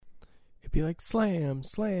It'd be like, slam,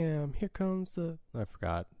 slam, here comes the... I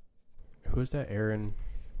forgot. Who was that? Aaron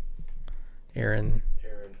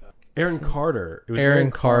Carter. It was Aaron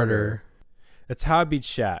Carter. That's How I Beat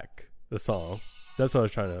Shaq, the song. That's what I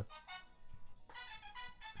was trying to...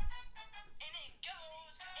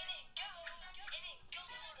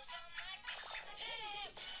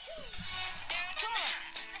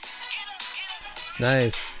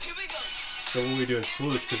 Nice. So when we were doing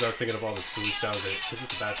swoosh, because I was thinking of all the swoosh sounds, this is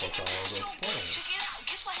the basketball song. I was like,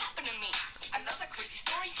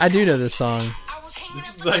 slam. I do know this song.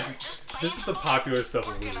 This is the popular stuff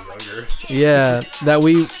when we were younger. Yeah, that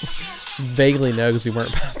we vaguely know because we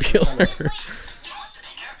weren't popular. I'm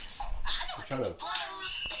trying to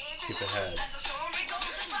skip ahead.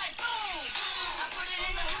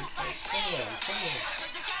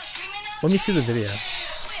 Let me see the video.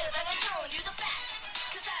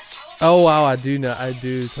 Oh wow, I do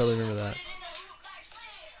totally remember that.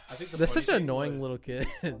 That's such an annoying little kid.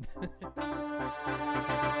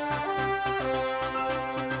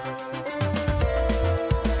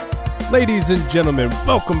 Ladies and gentlemen,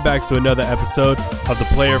 welcome back to another episode of the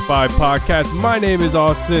Player 5 podcast. My name is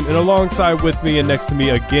Austin, and alongside with me and next to me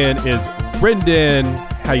again is Brendan.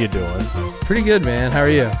 How you doing? Pretty good, man. How are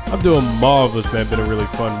you? I'm doing marvelous, man. Been a really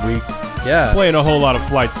fun week. Yeah. Playing a whole lot of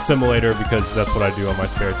Flight Simulator because that's what I do on my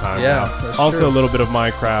spare time now. That's also true. A little bit of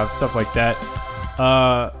Minecraft, stuff like that.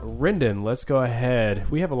 Rendon, let's go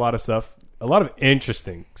ahead. We have a lot of stuff, a lot of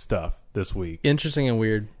interesting stuff this week. Interesting and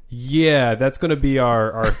weird. Yeah, that's going to be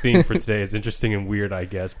our theme for today is interesting and weird, I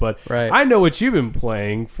guess. But right. I know what you've been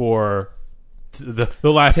playing for the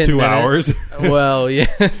last 2 hours. Well, yeah.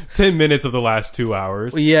 10 minutes of the last 2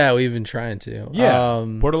 hours. Well, yeah, we've been trying to. Yeah,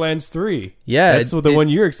 Borderlands 3. Yeah. That's the one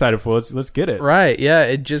you're excited for. Let's get it. Right, yeah.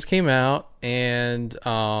 It just came out, and, you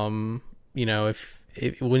know, if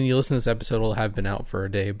when you listen to this episode, it'll have been out for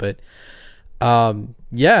a day. But,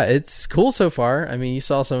 yeah, it's cool so far. I mean, you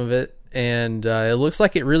saw some of it. And it looks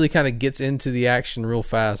like it really kind of gets into the action real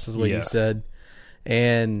fast, is what you said.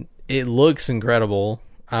 And it looks incredible.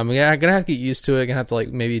 I'm going to have to get used to it. I'm going to have to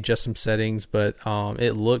maybe adjust some settings. But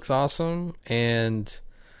it looks awesome. And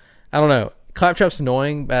I don't know. Claptrap's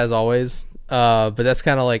annoying, as always. But that's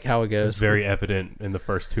kind of like how it goes. It's very evident in the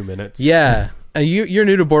first 2 minutes. Yeah. You're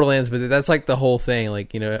new to Borderlands, but that's like the whole thing.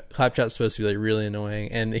 Like, you know, Claptrap's supposed to be really annoying,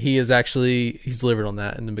 and he's delivered on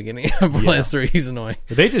that in the beginning of Borderlands 3. He's annoying.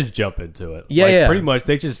 They just jump into it. Yeah. Pretty much,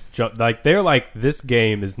 they just jump. They're like, this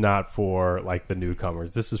game is not for the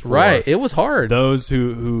newcomers. This is for It was hard. Those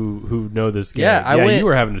who know this game. Yeah, you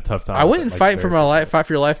were having a tough time. I went and fight for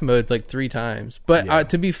your life mode 3 times. But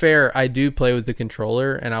to be fair, I do play with the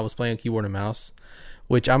controller, and I was playing keyboard and mouse,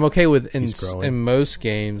 which I'm okay with in most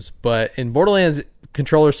games, but in Borderlands,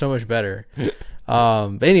 controller's so much better.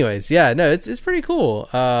 But anyways, yeah, no, it's pretty cool.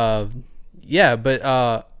 Yeah,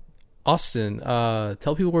 but Austin,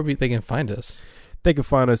 tell people where they can find us. They can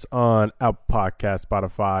find us on Apple Podcast,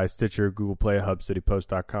 Spotify, Stitcher, Google Play,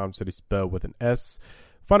 HubCityPost.com, city spelled with an S.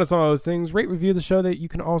 Find us on all those things. Rate, review the show. That you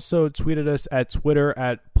can also tweet at us at Twitter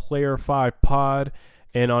at Player5Pod.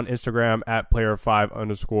 And on Instagram at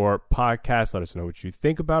player5_podcast. Let us know what you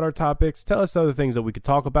think about our topics. Tell us other things that we could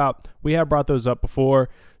talk about. We have brought those up before,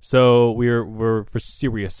 so we're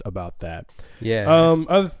serious about that. Yeah.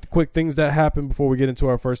 Other quick things that happened before we get into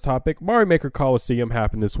our first topic. Mario Maker Coliseum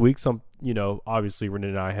happened this week. Obviously Renan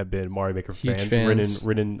and I have been Mario Maker fans.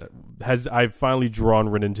 I've finally drawn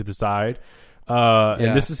Renan to the side.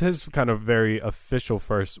 And this is his kind of very official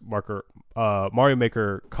first Mario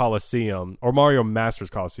Maker Coliseum, or Mario Masters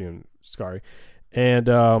Coliseum, sorry. And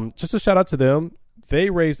just a shout out to them. They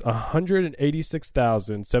raised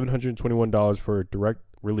 $186,721 for direct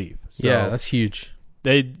relief. So yeah, that's huge.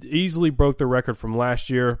 They easily broke the record from last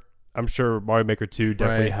year. I'm sure Mario Maker 2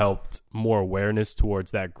 definitely helped more awareness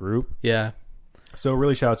towards that group. Yeah. So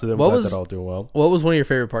really shout out to them. Glad that all doing well. What was one of your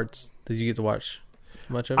favorite parts? Did you get to watch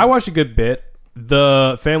much of it? I watched a good bit.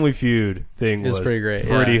 The Family Feud thing was pretty great.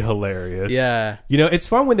 Pretty hilarious. Yeah. You know, it's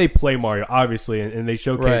fun when they play Mario, obviously, and they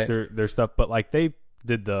showcase their stuff, but they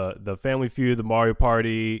did the Family Feud, the Mario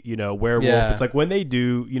Party, Werewolf. Yeah. It's like when they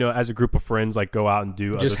do, as a group of friends, go out and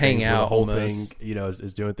do just other hang things out, where the whole almost. thing,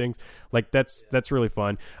 is doing things. That's really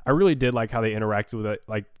fun. I really did like how they interacted with it.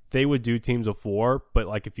 They would do teams of 4, but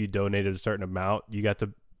if you donated a certain amount, you got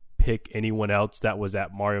to pick anyone else that was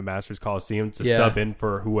at Mario Masters Coliseum to sub in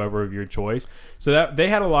for whoever of your choice. So that they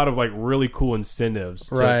had a lot of really cool incentives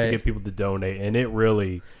to get people to donate, and it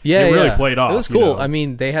really played off. It was cool. I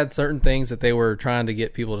mean, they had certain things that they were trying to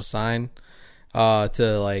get people to sign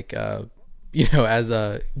to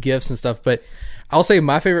as gifts and stuff. But I'll say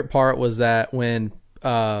my favorite part was that when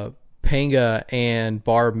Panga and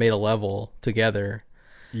Barb made a level together.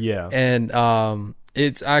 Yeah. And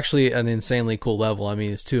it's actually an insanely cool level. I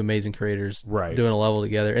mean, it's two amazing creators right. doing a level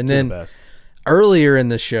together. And Two then the best. Earlier in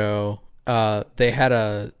the show, they had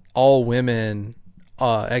a all-women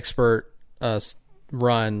expert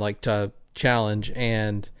run, like, to challenge,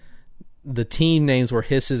 and the team names were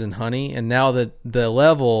Hisses and Honey, and now the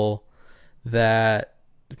level that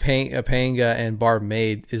Panga and Barb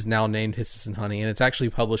made is now named Hisses and Honey, and it's actually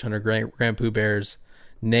published under Grand Pooh Bear's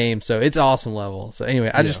name, so it's an awesome level. So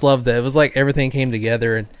anyway, I just love that. It was like everything came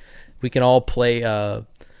together, and we can all play a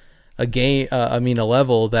game, a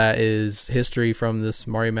level that is history from this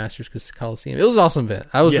Mario Masters Coliseum. It was an awesome event.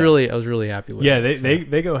 I was really happy with it. Yeah,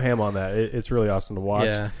 they go ham on that. It's really awesome to watch.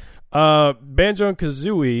 Yeah. Banjo and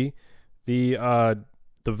Kazooie, the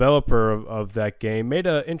developer of that game, made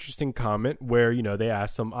an interesting comment where, they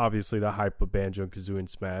asked him, obviously the hype of Banjo and Kazooie and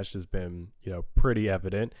Smash has been, pretty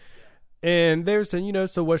evident. And they were saying,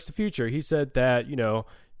 so what's the future? He said that,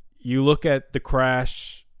 you look at the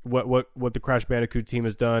Crash, what the Crash Bandicoot team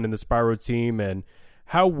has done and the Spyro team and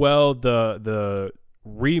how well the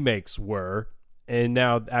remakes were. And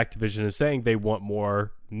now Activision is saying they want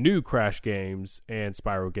more new Crash games and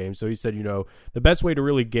Spyro games. So he said, the best way to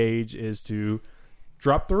really gauge is to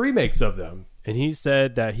drop the remakes of them. And he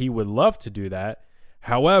said that he would love to do that.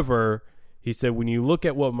 However, he said, when you look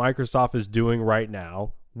at what Microsoft is doing right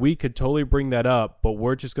now, we could totally bring that up, but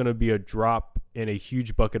we're just going to be a drop in a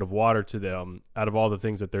huge bucket of water to them out of all the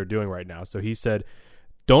things that they're doing right now. So he said,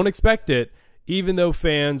 don't expect it, even though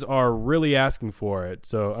fans are really asking for it.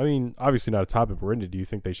 So, I mean, obviously not a topic we're into. Do you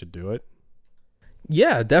think they should do it?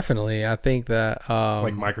 Yeah, definitely. I think that...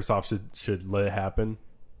 like Microsoft should let it happen?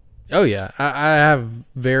 Oh, yeah. I have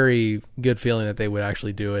very good feeling that they would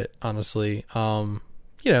actually do it, honestly. I mean,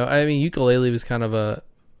 Yooka-Laylee was kind of a...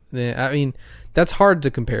 I mean, that's hard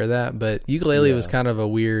to compare that, but Yooka-Laylee was kind of a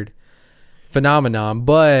weird phenomenon,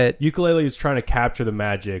 but... Yooka-Laylee is trying to capture the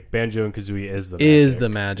magic. Banjo and Kazooie is the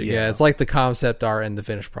magic. Yeah. It's like the concept art and the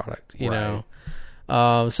finished product, you know?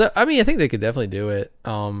 So, I mean, I think they could definitely do it.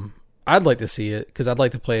 I'd like to see it, because I'd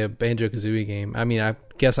like to play a Banjo-Kazooie game. I mean, I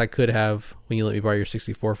guess I could have when you let me borrow your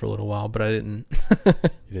 64 for a little while, but I didn't. You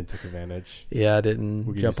didn't take advantage. Yeah, I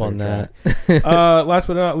didn't jump on that. Last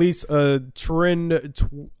but not least, a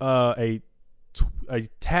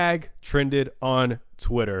tag trended on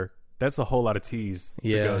Twitter. That's a whole lot of T's to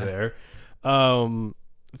go there.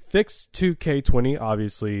 Fix 2K20,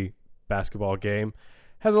 obviously basketball game,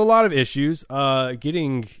 has a lot of issues,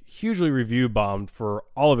 getting hugely review bombed for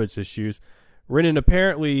all of its issues. Written,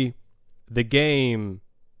 apparently the game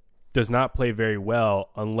does not play very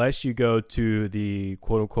well unless you go to the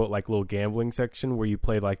quote unquote like little gambling section where you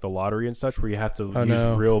play like the lottery and such, where you have to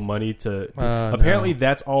use real money to apparently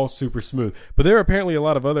that's all super smooth. But there are apparently a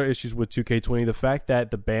lot of other issues with 2K20. The fact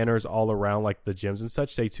that the banners all around like the gyms and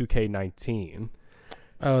such say 2K19.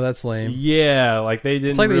 Oh, that's lame. Yeah, like they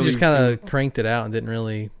didn't. It's like really they just kind of cranked it out and didn't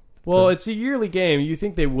really. Well, it's a yearly game. You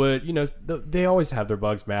think they would, they always have their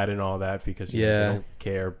bugs mad and all that because they don't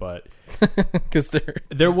care. But because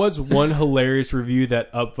there was one hilarious review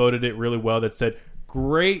that upvoted it really well that said,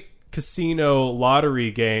 "Great casino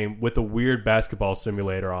lottery game with a weird basketball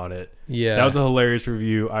simulator on it." Yeah, that was a hilarious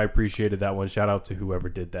review. I appreciated that one. Shout out to whoever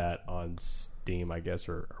did that on Steam, I guess,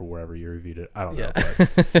 or wherever you reviewed it. I don't know.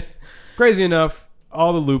 But crazy enough.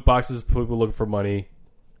 All the loot boxes, people looking for money.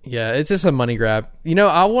 Yeah, it's just a money grab.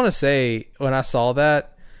 I want to say, when I saw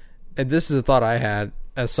that, and this is a thought I had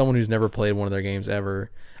as someone who's never played one of their games ever.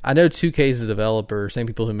 I know 2K is the developer, same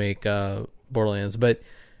people who make Borderlands, but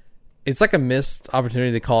it's like a missed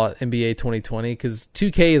opportunity to call it NBA 2020, because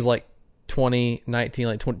 2K is like 2019,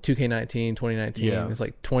 like 2K19, 2019. Yeah. It's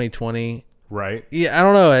like 2020. Right. Yeah, I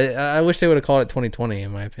don't know. I wish they would have called it 2020,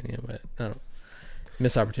 in my opinion, but I don't know.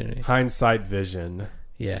 Missed opportunity. Hindsight vision.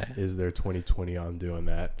 Yeah. Is there 2020 on doing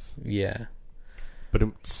that? Yeah. But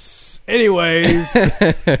anyways,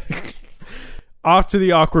 off to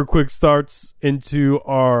the awkward quick starts into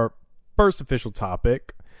our first official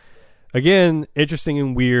topic. Again, interesting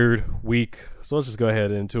and weird week. So let's just go ahead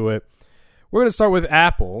into it. We're going to start with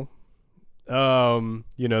Apple.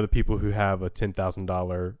 The people who have a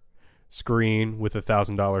 $10,000 screen with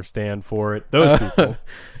 $1,000 stand for it. Those people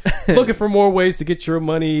looking for more ways to get your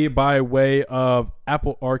money by way of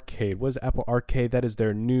Apple Arcade. What is Apple Arcade? That is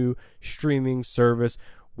their new streaming service.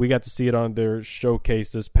 We got to see it on their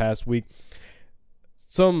showcase this past week.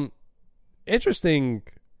 Some interesting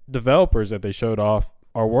developers that they showed off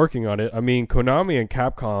are working on it. I mean, Konami and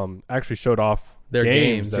Capcom actually showed off their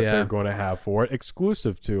games that they're going to have for it,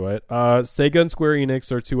 exclusive to it. Sega and Square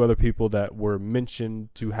Enix are two other people that were mentioned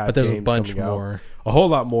to have. But there's games a bunch coming more. Out. A whole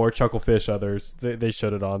lot more. Chucklefish, others. They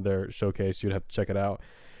showed it on their showcase. You'd have to check it out.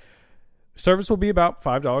 Service will be about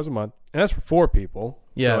 $5 a month, and that's for 4 people.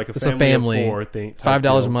 Yeah, so like it's a family. Of 4 thing,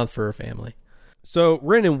 $5 a month for a family. So,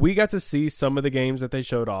 Renan, we got to see some of the games that they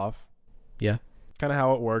showed off. Yeah. Kind of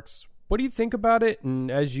how it works. What do you think about it? And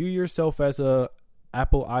as you yourself, as a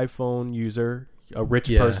Apple iPhone user, a rich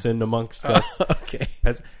person amongst us. Okay.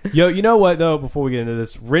 You know what, though, before we get into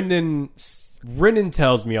this, Renan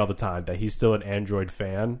tells me all the time that he's still an Android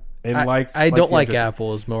fan. And I don't like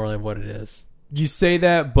Apple is more like what it is. You say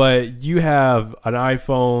that, but you have an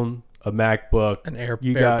iPhone, a MacBook,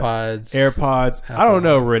 AirPods. Apple. I don't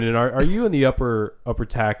know, Renan. Are you in the upper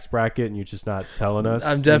tax bracket and you're just not telling us?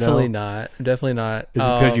 I'm definitely not. I'm definitely not. Is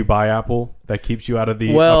it because you buy Apple that keeps you out of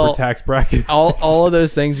the upper tax bracket? all of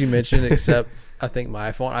those things you mentioned, except I think my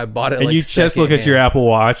iPhone. I bought it. And you just look at your Apple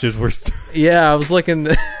Watch as we're. Yeah, I was looking.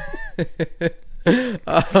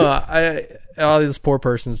 All this poor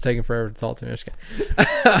person's taking forever to talk to me. I'm just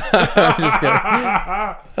kidding.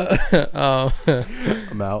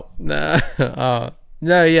 I'm out.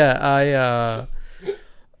 No, yeah,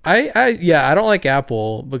 I don't like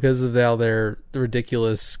Apple because of all their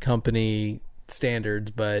ridiculous company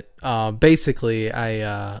standards, but basically,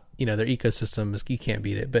 their ecosystem is, you can't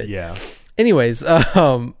beat it. But yeah. Anyways,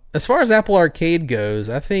 as far as Apple Arcade goes,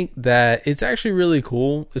 I think that it's actually really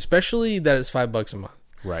cool, especially that it's $5 a month.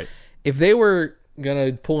 Right. If they were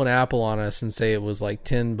gonna pull an Apple on us and say it was like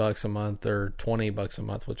 $10 a month or $20 a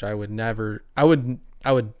month, which I wouldn't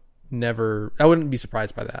be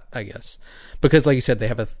surprised by that, I guess, because like you said, they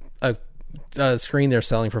have a screen they're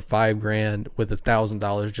selling for $5,000 with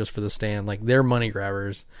 $1,000 just for the stand. Like, they're money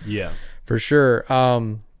grabbers. Yeah, for sure.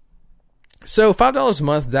 So $5 a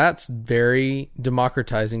month, that's very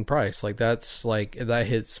democratizing price. Like, that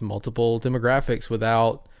hits multiple demographics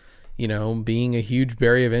without, being a huge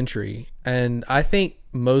barrier of entry. And I think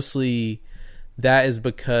mostly that is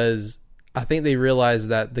because I think they realize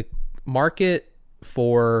that the market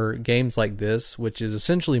for games like this, which is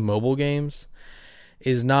essentially mobile games,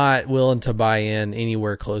 is not willing to buy in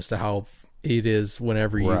anywhere close to how it is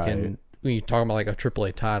whenever you can, when you're talking about like a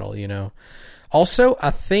AAA title, Also, I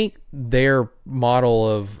think their model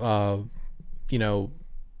of,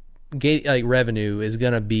 revenue is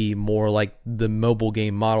going to be more like the mobile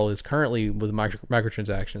game model is currently with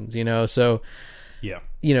microtransactions, So, yeah,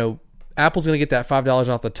 Apple's going to get that $5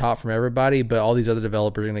 off the top from everybody, but all these other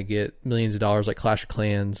developers are going to get millions of dollars, like Clash of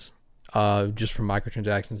Clans, just from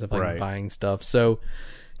microtransactions of buying stuff. So,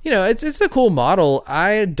 it's a cool model.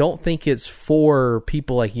 I don't think it's for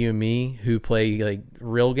people like you and me who play like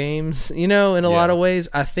real games, in a lot of ways.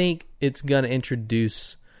 I think it's going to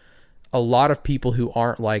introduce a lot of people who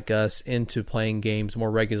aren't like us into playing games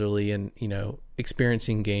more regularly and,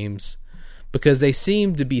 experiencing games, because they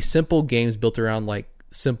seem to be simple games built around like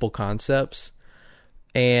simple concepts,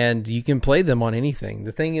 and you can play them on anything.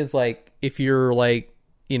 The thing is, like, if you're like,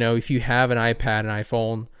 if you have an iPad, an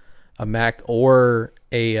iPhone, a Mac, or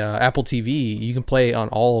a Apple TV, you can play on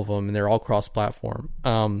all of them, and they're all cross-platform.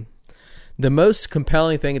 The most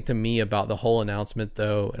compelling thing to me about the whole announcement,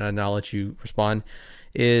 though, and I'll let you respond,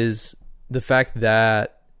 is the fact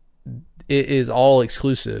that it is all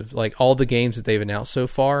exclusive. Like, all the games that they've announced so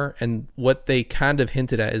far, and what they kind of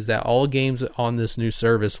hinted at is that all games on this new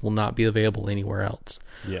service will not be available anywhere else.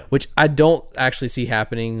 Yeah. Which I don't actually see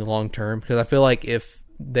happening long term, because I feel like if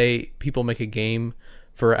people make a game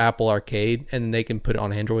for Apple Arcade and they can put it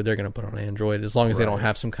on Android, they're going to put it on Android, as long as they don't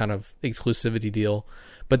have some kind of exclusivity deal.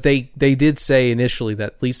 But they did say initially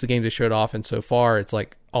that at least the games they showed off, and so far it's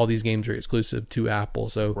like all these games are exclusive to Apple.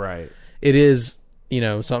 So it is,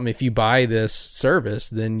 something, if you buy this service,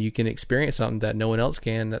 then you can experience something that no one else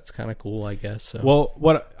can. That's kind of cool, I guess. So.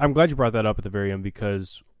 Well, I'm glad you brought that up at the very end,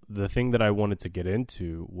 because the thing that I wanted to get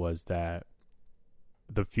into was that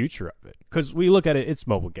the future of it. Because we look at it, it's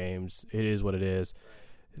mobile games. It is what it is.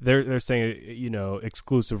 They're saying,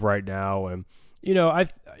 exclusive right now, and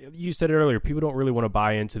you said it earlier, people don't really want to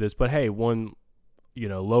buy into this, but hey, one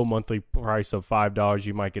low monthly price of $5,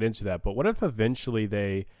 you might get into that. But what if eventually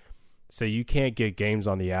they say you can't get games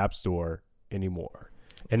on the App Store anymore,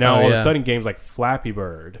 and now all of a sudden games like Flappy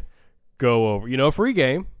Bird go over, a free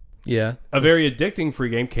game, a very addicting free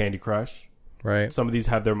game, Candy Crush. Right. Some of these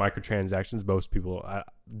have their microtransactions. Most people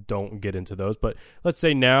don't get into those. But let's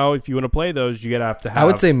say now, if you want to play those, you have to have. I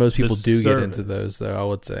would say most people do get into those, though. I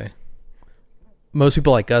would say most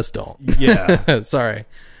people like us don't. Yeah. Sorry.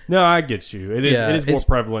 No, I get you. It is more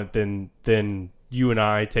prevalent than you and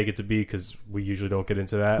I take it to be, because we usually don't get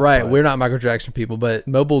into that. Right. We're not microtransaction people, but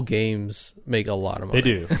mobile games make a lot of money.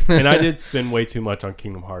 They do. And I did spend way too much on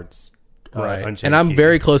Kingdom Hearts. Right. Unchained And I'm Kingdom.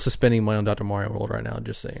 very close to spending money on Dr. Mario World right now,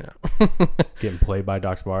 just so you know. Getting played by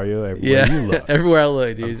Dr. Mario everywhere you look. Everywhere I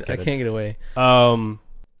look, dude. I can't get away. And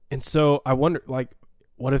so I wonder, like,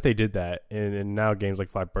 what if they did that? And now games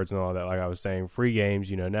like Flappy Birds and all that, like I was saying, free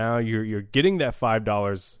games, you know, now you're getting that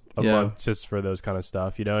 $5 a month just for those kind of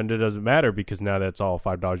stuff, you know, and it doesn't matter because now that's all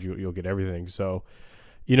 $5, you'll get everything. So,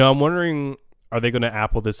 you know, I'm wondering, are they going to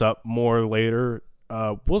Apple this up more later?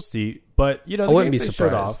 We'll see. But, you know, the I wouldn't be games they showed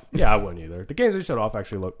surprised. off, yeah, I wouldn't either. The games they showed off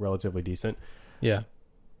actually look relatively decent. Yeah.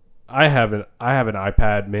 I have an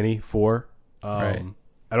iPad Mini 4. Right.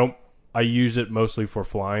 I use it mostly for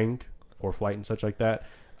flight and such like that.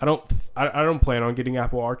 I don't plan on getting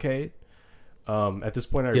Apple Arcade. At this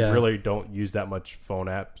point, I really don't use that much phone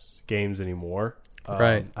apps, games anymore.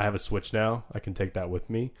 Right. I have a Switch now. I can take that with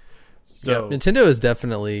me. So Nintendo has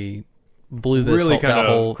definitely blew this really kind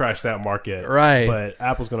whole of crashed that market. Right. But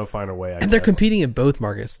Apple's going to find a way, I guess. they're competing in both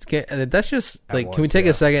markets. That's just At like, once, can we take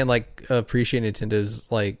yeah. a second and like appreciate Nintendo's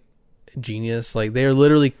like genius? Like they're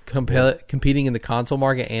literally competing in the console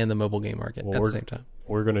market and the mobile game market at the same time.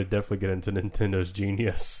 We're going to definitely get into Nintendo's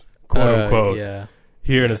genius, quote unquote,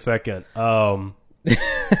 here in a second.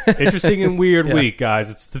 Interesting and weird week, guys.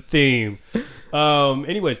 It's the theme.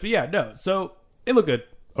 Anyways, but yeah, no. So it looked good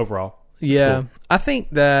overall. Yeah, cool. I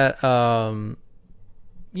think that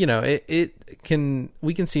you know,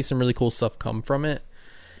 we can see some really cool stuff come from it.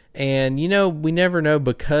 And you know, we never know,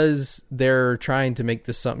 because they're trying to make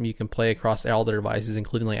this something you can play across all their devices,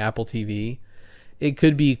 including like Apple TV. It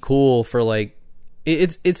could be cool for like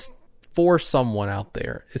it's for someone out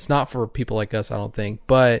there. It's not for people like us, I don't think.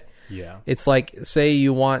 But yeah, it's like, say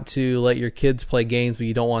you want to let your kids play games, but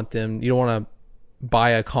you don't want to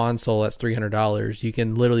buy a console that's $300. You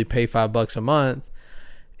can literally pay $5 a month,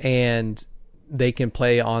 and they can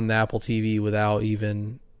play on the Apple TV without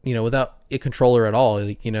even, you know, without a controller at all.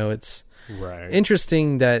 Like, you know, it's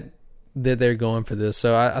interesting that they're going for this.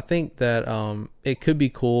 So I think that it could be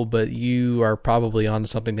cool, but you are probably onto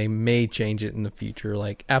something. They may change it in the future.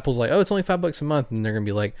 Like Apple's like, oh, it's only $5 a month, and they're gonna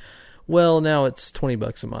be like, well, now it's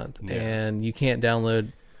 $20 a month, and you can't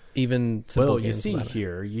download even simple games. Well, you see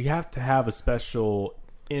here, you have to have a special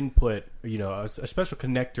input, you know, a special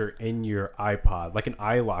connector in your iPod, like an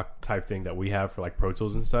iLock type thing that we have for like Pro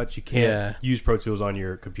Tools and such. You can't use Pro Tools on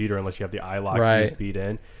your computer unless you have the iLock USB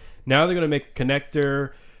in. Now they're going to make a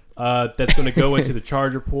connector that's going to go into the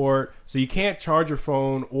charger port, so you can't charge your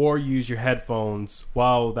phone or use your headphones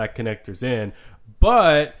while that connector's in.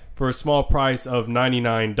 But for a small price of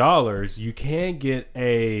 $99, you can get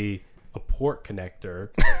a port connector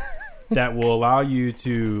that will allow you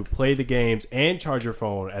to play the games and charge your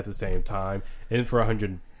phone at the same time. And for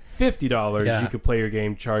 $150, you can play your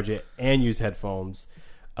game, charge it, and use headphones.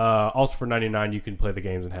 Also for $99, you can play the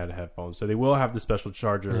games and have headphones. So they will have the special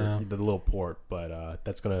charger, the little port, but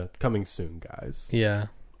that's coming soon, guys. Yeah.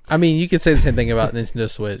 I mean, you could say the same thing about Nintendo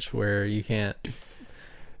Switch, where you can't.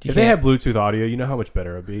 If they had Bluetooth audio, you know how much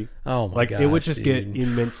better it would be. Oh my god! It would just get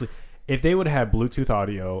immensely. If they would have Bluetooth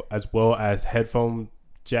audio as well as headphone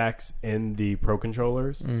jacks in the Pro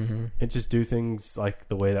controllers, and just do things like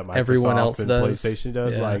the way that Microsoft everyone else and does. PlayStation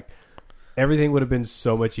does, like everything would have been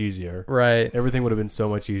so much easier. Right. Everything would have been so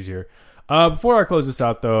much easier. Before I close this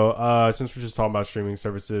out, though, since we're just talking about streaming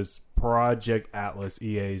services, Project Atlas,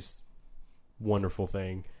 EA's wonderful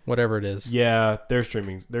thing, whatever it is. Yeah, their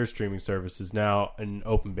streaming services now in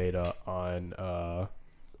open beta on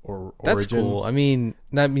or that's Origin. cool. I mean,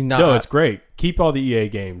 no, it's great. Keep all the EA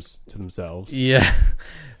games to themselves. Yeah,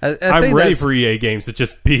 I'm ready for EA games to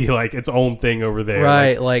just be like its own thing over there.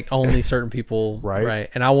 Right, like only certain people. Right,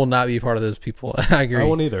 and I will not be part of those people. I agree. I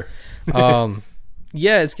won't either.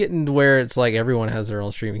 Yeah, it's getting to where it's like everyone has their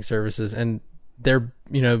own streaming services, and they're,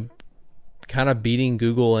 you know, kind of beating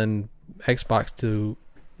Google and Xbox to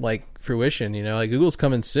like fruition. You know, like Google's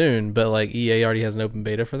coming soon, but like EA already has an open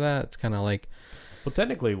beta for that. It's kind of like, well,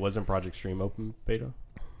 technically, wasn't Project Stream open beta?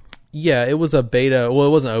 Yeah, it was a beta. Well,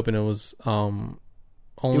 it wasn't open. It was only.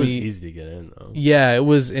 It was easy to get in, though. Yeah, it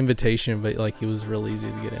was invitation, but like it was real easy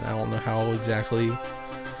to get in. I don't know how exactly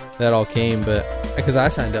that all came, but because I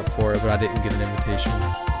signed up for it, but I didn't get an invitation.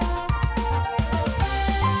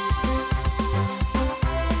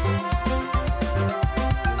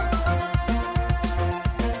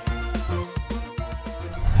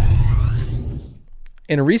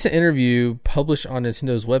 In a recent interview published on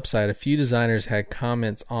Nintendo's website, a few designers had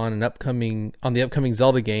comments on the upcoming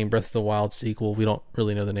Zelda game, Breath of the Wild sequel. We don't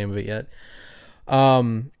really know the name of it yet.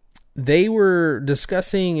 they were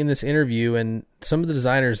discussing in this interview, and some of the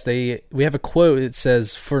designers, we have a quote. It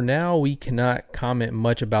says, "For now, we cannot comment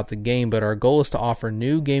much about the game, but our goal is to offer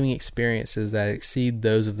new gaming experiences that exceed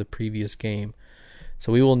those of the previous game.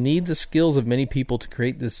 So we will need the skills of many people to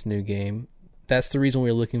create this new game. That's the reason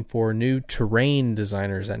we're looking for new terrain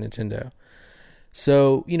designers at Nintendo."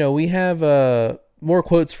 So, we have more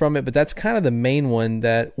quotes from it, but that's kind of the main one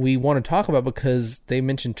that we want to talk about because they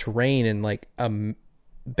mentioned terrain, and like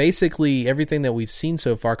basically everything that we've seen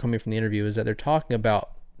so far coming from the interview is that they're talking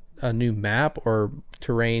about a new map or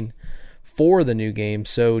terrain for the new game.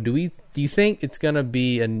 So do you think it's going to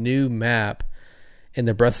be a new map in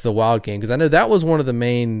the Breath of the Wild game? Because I know that was one of the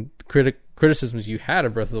main criticisms you had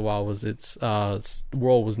of Breath of the Wild, was its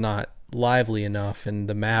world was not lively enough and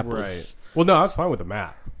the map was... Well, no, I was fine with the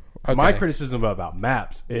map. Okay. My criticism about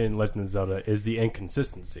maps in Legend of Zelda is the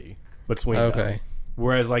inconsistency between them.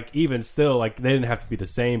 Whereas, like, even still, like, they didn't have to be the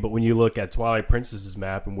same. But when you look at Twilight Princess's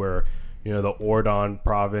map and where, the Ordon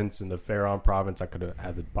province and the Faron province, I could have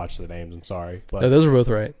had to botch the names. I'm sorry. But no, those are both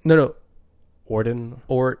right. No. Ordon?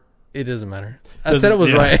 It doesn't matter. I said it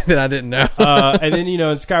was right, then I didn't know. And then,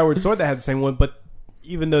 in Skyward Sword, they had the same one. But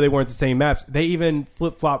even though they weren't the same maps, they even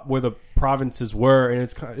flip-flop where the provinces were. And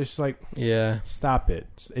it's just like, stop it.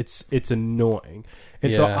 It's annoying.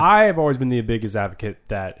 And so I have always been the biggest advocate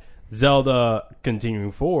that Zelda,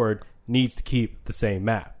 continuing forward, needs to keep the same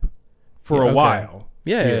map for a while.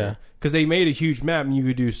 Yeah. Because they made a huge map and you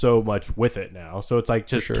could do so much with it now. So it's like,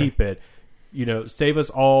 just keep it. Save us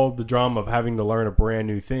all the drama of having to learn a brand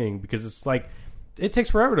new thing, because it's like, it takes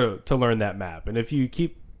forever to learn that map. And if you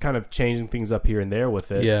keep kind of changing things up here and there with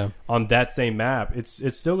it on that same map, it's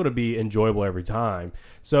still going to be enjoyable every time.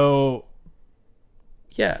 So,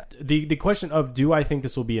 the question of, do I think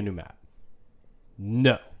this will be a new map?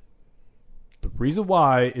 No. The reason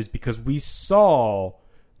why is because we saw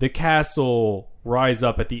the castle rise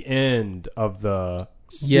up at the end of the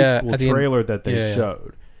sequel trailer that they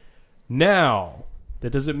showed. Now,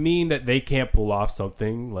 that doesn't mean that they can't pull off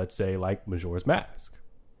something, let's say, like Majora's Mask,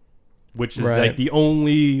 which is like the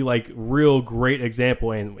only like real great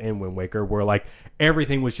example in Wind Waker where like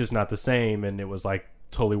everything was just not the same and it was like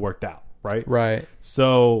totally worked out, right? Right.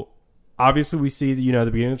 So, obviously we see the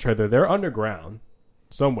beginning of the trailer, they're underground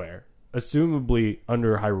somewhere. Assumably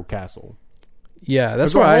under Hyrule Castle. Yeah,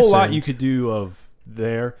 that's where There's a whole lot you could do of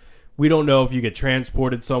there. We don't know if you get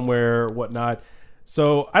transported somewhere or whatnot.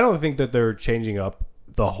 So I don't think that they're changing up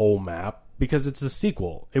the whole map because it's a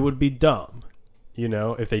sequel. It would be dumb,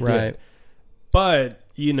 if they did. But,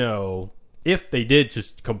 if they did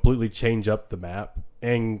just completely change up the map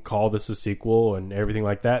and call this a sequel and everything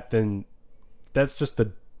like that, then that's just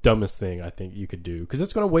the dumbest thing I think you could do, because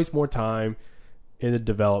it's going to waste more time in the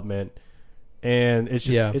development, and it's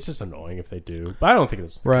just annoying if they do. But I don't think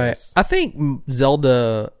it's the case. I think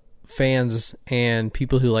Zelda fans and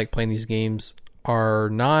people who like playing these games are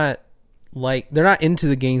not they're not into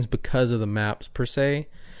the games because of the maps per se.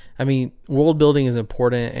 I mean, world building is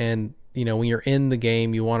important, and when you're in the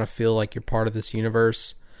game, you want to feel like you're part of this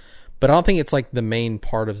universe. But I don't think it's like the main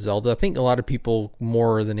part of Zelda. I think a lot of people,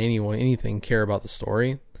 more than anything, care about the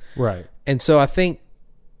story. Right. And so I think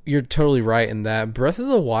you're totally right in that. Breath of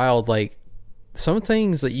the Wild, like, some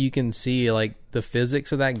things that you can see, like the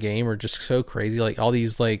physics of that game are just so crazy. Like all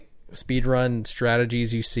these like speedrun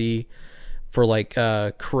strategies you see for like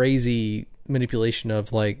crazy manipulation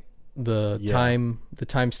of like the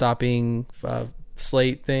time stopping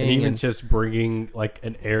slate thing, and even just bringing like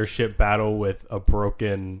an airship battle with a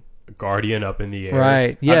broken Guardian up in the air.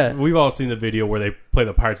 Right, yeah. We've all seen the video where they play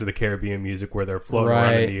the Pirates of the Caribbean music where they're floating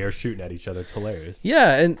around in the air shooting at each other. It's hilarious.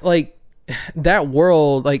 Yeah, and like that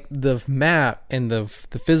world, like the map and the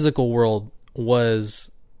physical world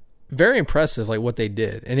was very impressive, like what they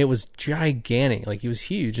did. And it was gigantic, like it was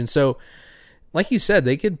huge. And so, like you said,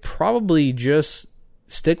 they could probably just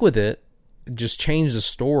stick with it, just change the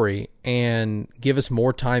story and give us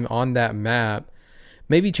more time on that map.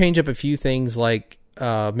 Maybe change up a few things, like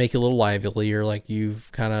make it a little livelier, like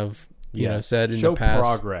you've kind of said in the past.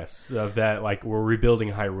 Show progress of that, like we're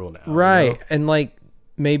rebuilding Hyrule now, right? And like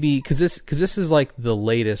maybe because this is like the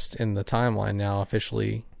latest in the timeline now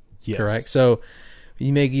officially, correct? So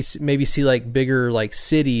you maybe see like bigger like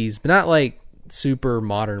cities, but not like super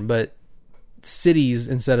modern, but cities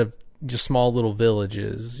instead of just small little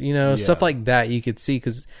villages, stuff like that you could see.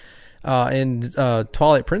 Because in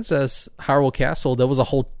Twilight Princess, Hyrule Castle, there was a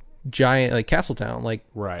whole giant like castle town, like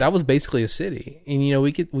that was basically a city, and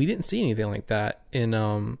we didn't see anything like that in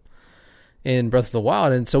Breath of the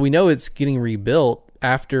Wild, and so we know it's getting rebuilt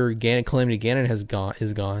after Calamity Ganon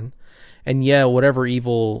is gone, And yeah, whatever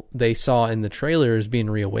evil they saw in the trailer is being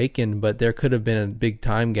reawakened, but there could have been a big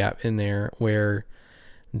time gap in there where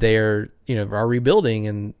they're, are rebuilding,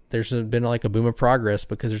 and there's been like a boom of progress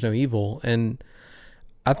because there's no evil. And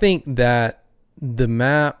I think that the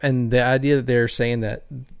map and the idea that they're saying that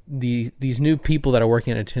these new people that are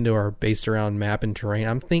working at Nintendo are based around map and terrain,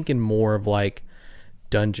 I'm thinking more of like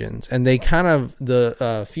dungeons. And they kind of,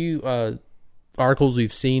 the few articles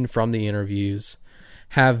we've seen from the interviews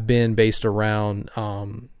have been based around, are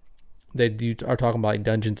talking about like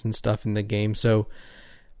dungeons and stuff in the game. So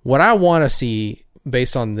what I want to see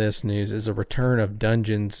based on this news is a return of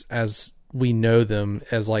dungeons as we know them,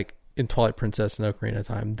 as like in Twilight Princess and Ocarina of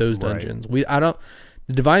Time, those dungeons.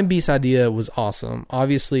 The Divine Beast idea was awesome.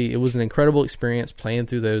 Obviously, it was an incredible experience playing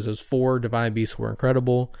through those. Those 4 Divine Beasts were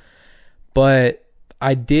incredible. But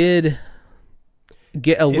I did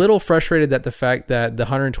get a little frustrated that the fact that the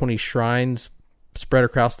 120 shrines spread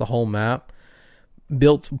across the whole map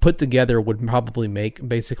put together would probably make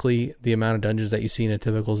basically the amount of dungeons that you see in a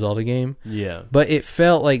typical Zelda game. Yeah. But it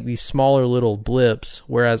felt like these smaller little blips,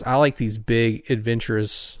 whereas I like these big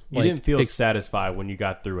adventurous. You didn't feel satisfied when you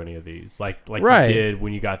got through any of these, like right. You did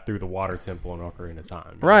when you got through the Water Temple in Ocarina of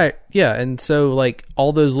Time. Right. Yeah, and so like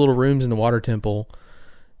all those little rooms in the Water Temple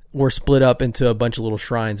were split up into a bunch of little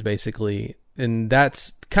shrines, basically, and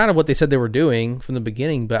that's kind of what they said they were doing from the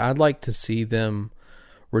beginning. But I'd like to see them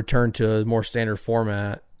return to a more standard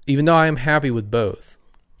format, even though I am happy with both.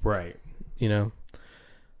 Right.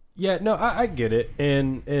 Yeah, no, I get it.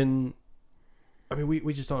 And I mean,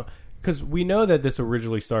 we just don't, because we know that this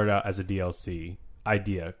originally started out as a DLC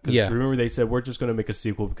idea. Because remember they said, we're just going to make a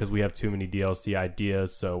sequel because we have too many DLC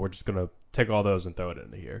ideas, so we're just going to take all those and throw it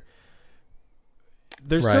into here.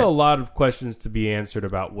 There's still a lot of questions to be answered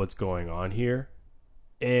about what's going on here.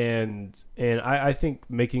 And I think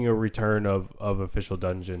making a return of official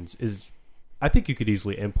dungeons is, I think you could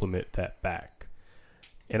easily implement that back,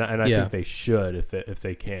 and I think they should if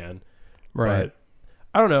they can. Right. But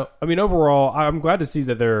I don't know. I mean, overall, I'm glad to see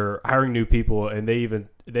that they're hiring new people, and they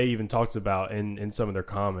even talked about in some of their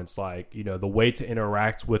comments, like, the way to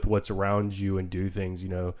interact with what's around you and do things.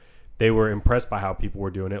 They were impressed by how people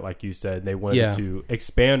were doing it, like you said. They wanted to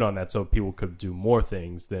expand on that so people could do more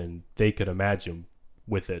things than they could imagine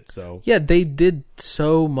with it. So yeah, they did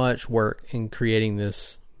so much work in creating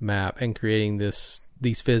this map and creating these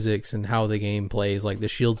physics and how the game plays, like the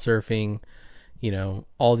shield surfing,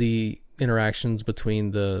 all the interactions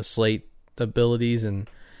between the slate abilities, and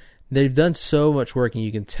they've done so much work, and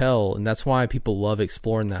you can tell, and that's why people love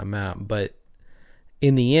exploring that map. But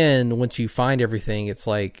in the end, once you find everything, it's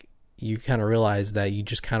like you kind of realize that you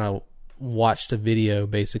just kind of watched a video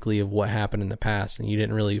basically of what happened in the past, and you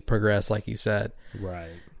didn't really progress, like you said. Right.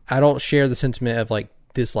 I don't share the sentiment of like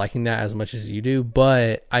disliking that as much as you do,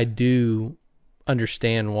 but I do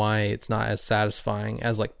understand why it's not as satisfying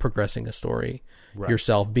as like progressing a story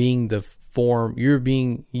yourself, being the form, you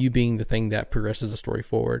being the thing that progresses the story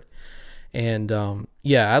forward. And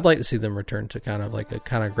I'd like to see them return to kind of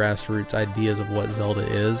grassroots ideas of what Zelda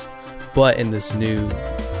is, but in this new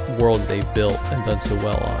world that they've built and done so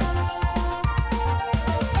well on.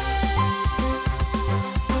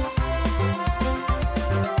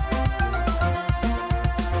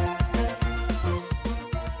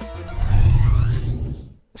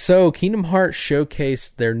 So Kingdom Hearts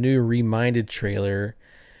showcased their new Reminded trailer,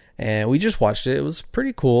 and we just watched it. It was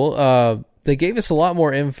pretty cool. They gave us a lot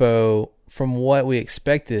more info from what we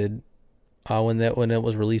expected when it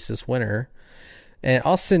was released this winter. And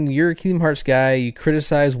Austin, you're a Kingdom Hearts guy. You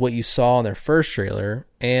criticize what you saw in their first trailer,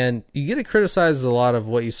 and you get to criticize a lot of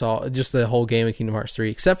what you saw, just the whole game of Kingdom Hearts 3,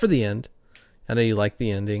 except for the end. I know you like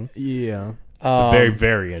the ending. Yeah. The very,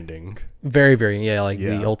 very ending. Very, very,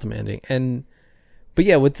 the ultimate ending. But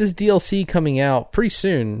yeah, with this DLC coming out pretty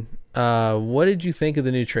soon, what did you think of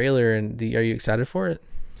the new trailer, and are you excited for it?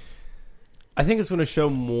 I think it's going to show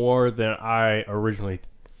more than I originally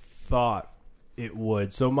thought it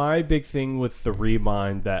would. So my big thing with the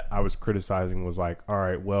Remind that I was criticizing was like, all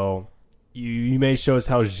right, well, you may show us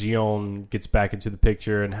how Xion gets back into the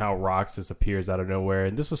picture and how Roxas appears out of nowhere.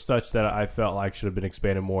 And this was such that I felt like should have been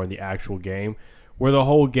expanded more in the actual game, where the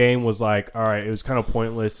whole game was like, all right, it was kind of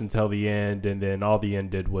pointless until the end, and then all the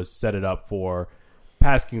end did was set it up for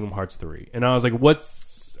past Kingdom Hearts 3. And I was like,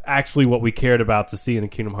 what's actually what we cared about to see in the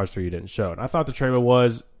Kingdom Hearts 3 you didn't show? And I thought the trailer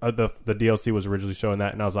was, the DLC was originally showing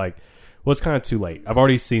that, and I was like, well, it's kind of too late. I've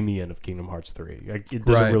already seen the end of Kingdom Hearts 3. Like, it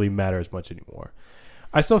doesn't really matter as much anymore.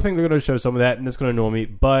 I still think they're going to show some of that, and it's going to annoy me,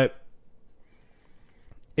 but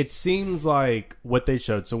it seems like what they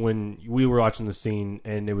showed. So when we were watching the scene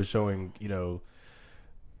and it was showing,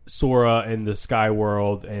 Sora in the sky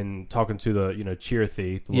world and talking to the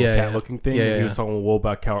Chirithy, the little cat looking thing. And he was talking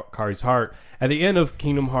about Kari's heart. At the end of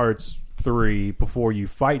Kingdom Hearts 3, before you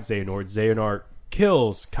fight Xehanort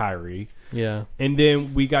kills Kairi. Yeah. And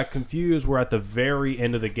then we got confused. We're at the very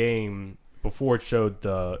end of the game before it showed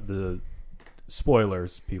the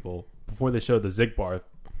spoilers, people. Before they showed the Xigbar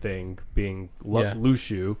thing being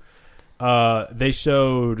Lushu. They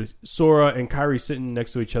showed Sora and Kairi sitting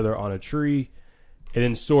next to each other on a tree. And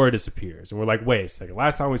then Sora disappears. And we're like, wait a second.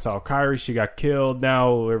 Last time we saw Kairi, she got killed.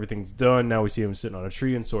 Now everything's done. Now we see him sitting on a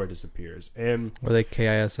tree and Sora disappears. And were they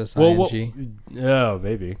KISSING? Oh,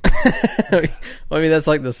 maybe. Well, I mean, that's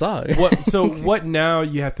like the song. What now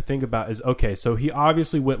you have to think about is, okay, so he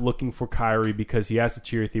obviously went looking for Kairi because he asked the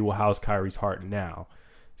Chirithy, well, how's Kairi's heart now?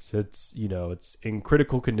 So it's in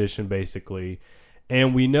critical condition, basically.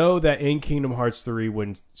 And we know that in Kingdom Hearts 3,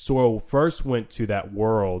 when Sora first went to that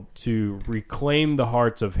world to reclaim the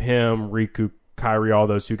hearts of him, Riku, Kairi, all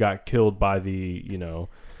those who got killed by the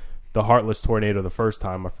Heartless Tornado the first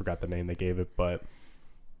time. I forgot the name they gave it, but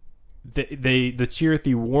the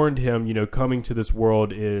Chirithy warned him, coming to this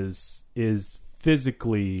world is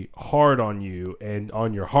physically hard on you and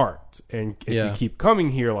on your heart. And if you keep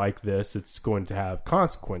coming here like this, it's going to have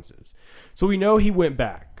consequences. So we know he went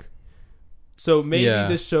back. So maybe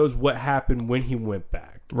this shows what happened when he went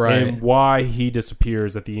back. Right. And why he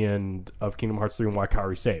disappears at the end of Kingdom Hearts 3 and why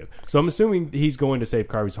Kairi saved. So I'm assuming he's going to save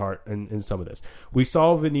Kairi's heart in some of this. We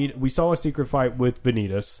saw a secret fight with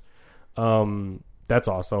Vanitas. That's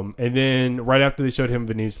awesome. And then right after they showed him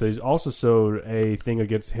Vanitas, they also showed a thing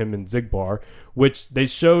against him in Xigbar, which they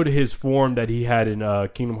showed his form that he had in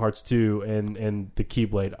Kingdom Hearts 2 and the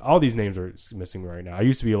Keyblade. All these names are missing me right now. I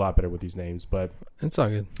used to be a lot better with these names, but it's all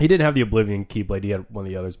good. He didn't have the Oblivion Keyblade. He had one of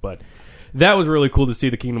the others, but that was really cool to see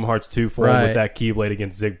the Kingdom Hearts 2 form with that Keyblade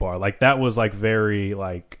against Xigbar. Like, that was like very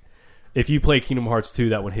like, if you play Kingdom Hearts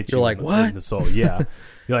 2, that would hit you in the soul. Yeah.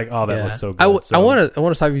 You're like, oh, that looks so good. I want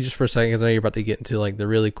to stop you just for a second because I know you're about to get into like the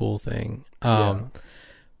really cool thing.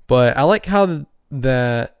 But I like how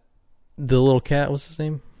the little cat, what's his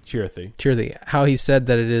name? Chirithy. How he said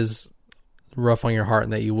that it is rough on your heart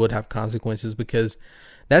and that you would have consequences, because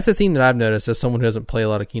that's a thing that I've noticed as someone who doesn't play a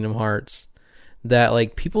lot of Kingdom Hearts, that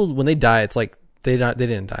like people, when they die, it's like they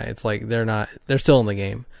didn't die. It's like they're still in the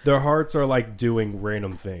game. Their hearts are like doing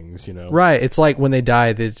random things, Right. It's like when they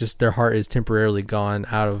die, their heart is temporarily gone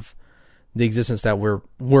out of the existence that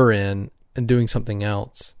we're in and doing something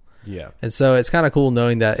else. Yeah. And so it's kind of cool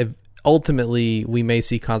knowing that if ultimately we may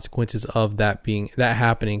see consequences of that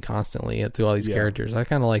happening constantly to all these characters. I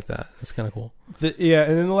kind of like that. It's kind of cool. And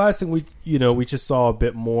then the last thing we just saw a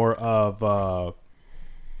bit more of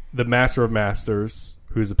the Master of Masters,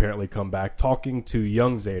 who's apparently come back, talking to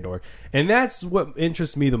young Xehanort. And that's what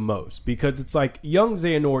interests me the most, because it's like young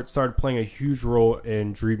Xehanort started playing a huge role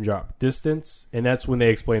in Dream Drop Distance, and that's when they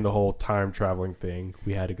explained the whole time traveling thing.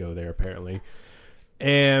 We had to go there, apparently.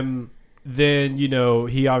 And then,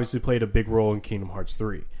 he obviously played a big role in Kingdom Hearts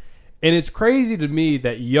 3. And it's crazy to me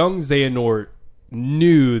that young Xehanort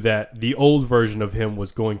knew that the old version of him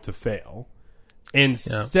was going to fail and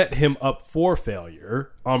set him up for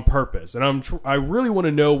failure on purpose. And I really want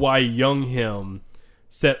to know why young him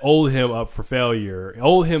set old him up for failure.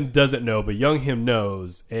 Old him doesn't know, but young him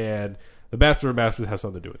knows, and the Master of Masters has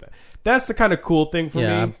something to do with that. That's the kind of cool thing for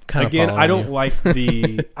me. Again, I don't like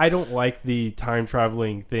the time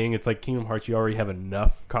traveling thing. It's like Kingdom Hearts, you already have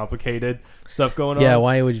enough complicated stuff going on. Yeah,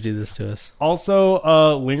 why would you do this to us?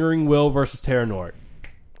 Also, Lingering Will versus Terranort.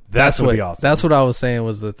 That's what be awesome. That's what I was saying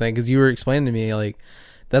was the thing, because you were explaining to me like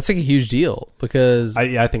that's like a huge deal, because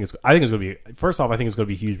I think it's going to be, first off, I think it's going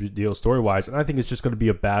to be a huge deal story wise, and I think it's just going to be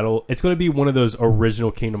a battle. It's going to be one of those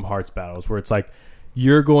original Kingdom Hearts battles where it's like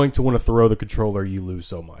you're going to want to throw the controller, you lose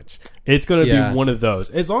so much. It's going to be one of those,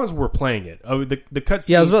 as long as we're playing it. The cutscene.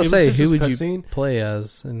 Yeah, I was about to say, who would you play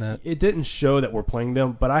as in that? It didn't show that we're playing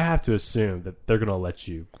them, but I have to assume that they're going to let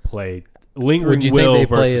you play Lingering Will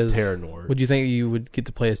versus Terranort. Would you think you would get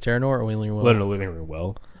to play as Terranort or Lingering Will? Lingering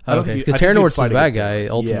Will. Okay, because Terranort's the bad guy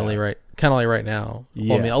ultimately, right? Kind of like right now.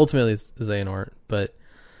 Yeah. Well, I mean, ultimately it's Xehanort, but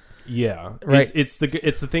right. It's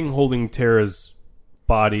the thing holding Terra's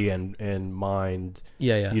body and mind.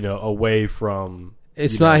 Away from.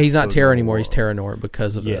 It's not. He's not Terra anymore. He's Terranort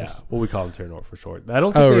because of this. Yeah, well, we call him Terranort for short. I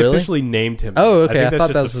don't think they officially named him. Oh, okay. I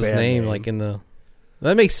thought that was his name. Like in the.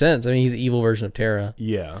 That makes sense. I mean, he's the evil version of Terra.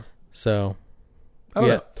 Yeah. So. I don't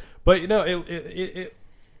know. But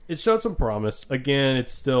it showed some promise. Again,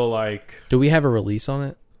 it's still like. Do we have a release on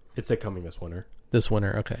it? It's coming this winter. This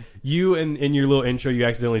winter, okay. You in your little intro, you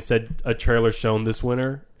accidentally said a trailer shown this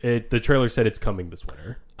winter, The trailer said it's coming this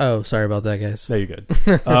winter. Oh, sorry about that, guys. No, you're good.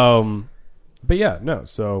 But yeah, no.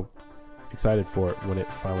 So excited for it when it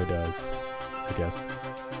finally does. I guess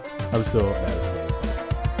I'm still.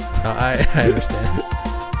 I understand.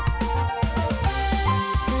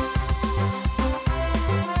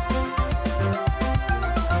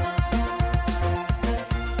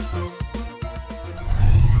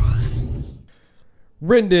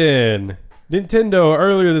 Rendon, Nintendo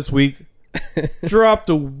earlier this week dropped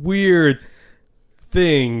a weird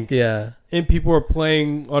thing. Yeah. And people were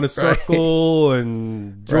playing on a circle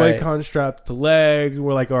and Joy-Con strapped to legs.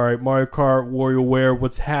 We're like, all right, Mario Kart, WarioWare,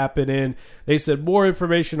 what's happening? They said more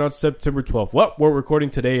information on September 12th. Well, we're recording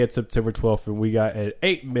today at September 12th, and we got an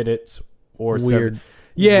 8 minutes or weird.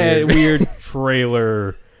 Weird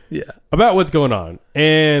trailer about what's going on.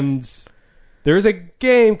 And there's a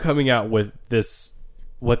game coming out with this,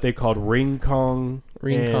 what they called Ring Kong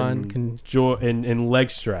and leg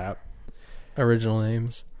strap. Original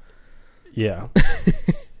names. Yeah.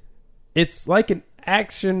 It's like an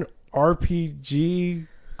action RPG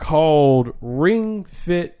called Ring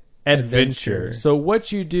Fit Adventure. So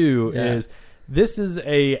what you do is, this is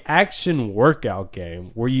a action workout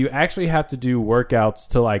game where you actually have to do workouts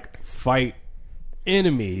to like fight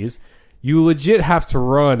enemies. You legit have to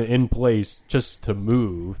run in place just to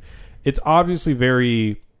move. It's obviously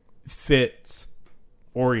very fit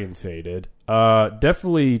orientated.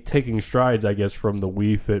 Definitely taking strides, I guess, from the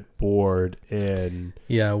Wii Fit board and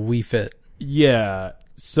Wii Fit. Yeah.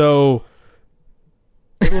 So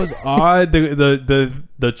it was odd.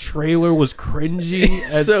 The trailer was cringy.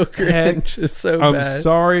 As so cringe. It's so bad. I'm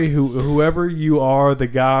sorry, whoever you are, the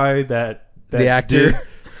guy that the actor.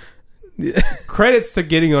 Credits to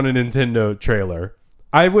getting on a Nintendo trailer.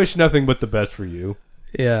 I wish nothing but the best for you.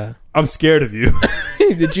 Yeah. I'm scared of you.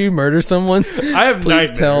 Did you murder someone? I have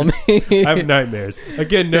Please nightmares. tell me. I have nightmares.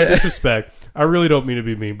 Again, no disrespect. I really don't mean to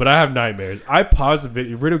be mean, but I have nightmares. I paused the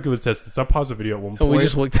video. Ridiculous test this. I paused the video at one point. We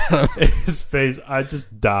just looked at him. His face. I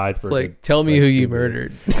just died for like, tell me who you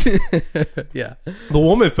murdered. Yeah. The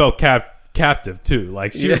woman felt captive too.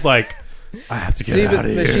 Like she was like, I have to get out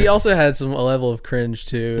of here. But she also had a level of cringe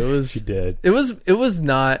too. It was. She did. It was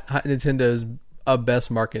not Nintendo's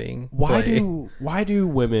best marketing. Why do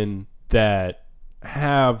women that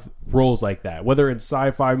have roles like that, whether in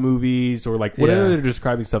sci-fi movies or like whatever they're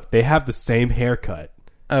describing stuff, they have the same haircut?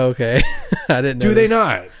 Oh, okay. I didn't know. Do they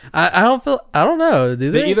not? I don't know.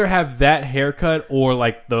 Do they? They either have that haircut or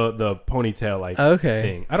like the ponytail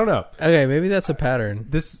thing. I don't know. Okay, maybe that's a pattern.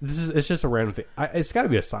 This is, it's just a random thing. It's got to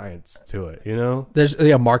be a science to it, you know? There's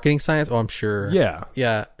marketing science. Oh, I'm sure.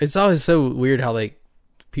 Yeah. It's always so weird how like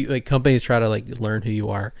companies try to like learn who you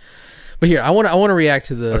are. But here, I want to react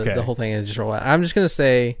to the whole thing and just roll out. I'm just gonna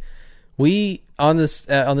say, we on this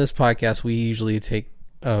podcast, we usually take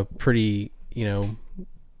a pretty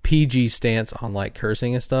PG stance on like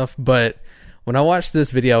cursing and stuff. But when I watched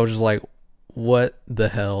this video, I was just like, what the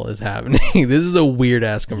hell is happening? This is a weird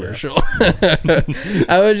ass commercial.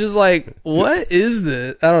 I was just like, what is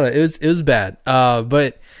this? I don't know. It was bad.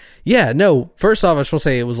 But yeah, no. First off, I just want to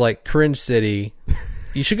say it was like cringe city.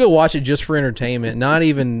 You should go watch it just for entertainment, not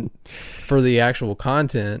even for the actual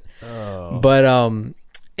content. Oh. But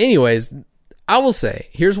anyways, I will say,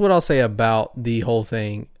 here's what I'll say about the whole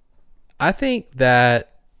thing. I think that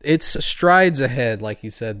it's strides ahead, like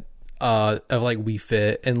you said, of like Wii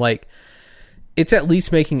Fit, and like it's at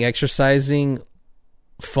least making exercising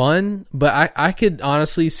fun. But I could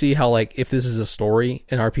honestly see how, like, if this is a story,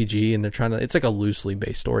 an RPG, and they're trying to, it's like a loosely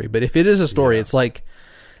based story. But if it is a story, it's like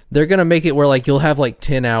they're gonna make it where like you'll have like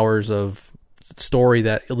 10 hours of story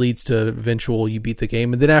that leads to eventual you beat the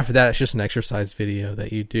game, and then after that it's just an exercise video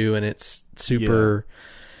that you do, and it's super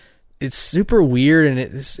it's super weird, and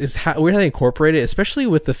it's weird how they incorporate it, especially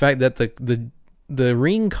with the fact that the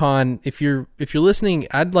Ring Con, if you're listening,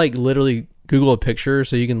 I'd like literally Google a picture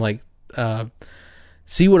so you can like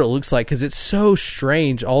see what it looks like, because it's so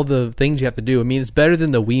strange, all the things you have to do. I mean, it's better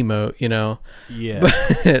than the Wiimote,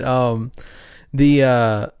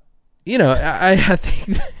 but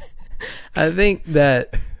I think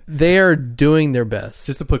that they are doing their best.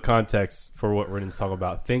 Just to put context for what Renan's talking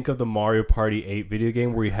about, think of the Mario Party 8 video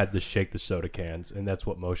game where you had to shake the soda cans, and that's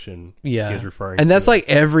what motion is referring to. And that's like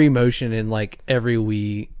every motion in like every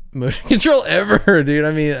Wii motion control ever, dude.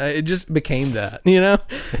 I mean, it just became that,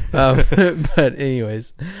 but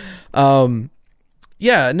anyways, I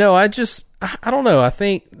don't know. I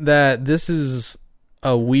think that this is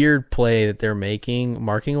a weird play that they're making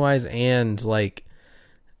marketing wise, and like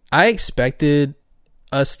I expected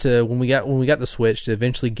us to when we got the Switch to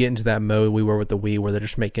eventually get into that mode we were with the Wii, where they're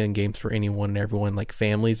just making games for anyone and everyone, like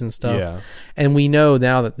families and stuff. Yeah. And we know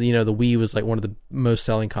now that the Wii was like one of the most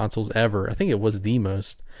selling consoles ever. I think it was the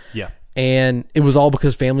most. Yeah. And it was all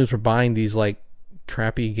because families were buying these like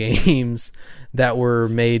crappy games that were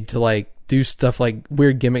made to like do stuff like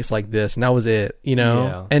weird gimmicks like this, and that was it.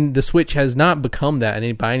 Yeah. And the Switch has not become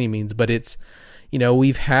that by any means, but it's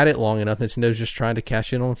we've had it long enough. Nintendo's just trying to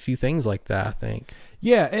cash in on a few things like that, I think.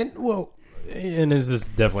 Yeah, and this is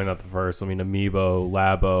definitely not the first. I mean, Amiibo,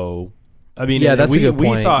 Labo. I mean, yeah, that's a good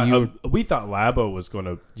point. We thought Labo was going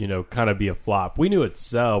to, kind of be a flop. We knew it'd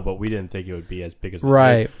sell, but we didn't think it would be as big as it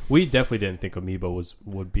right. is. We definitely didn't think Amiibo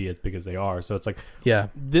would be as big as they are. So it's like, yeah,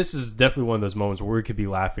 this is definitely one of those moments where we could be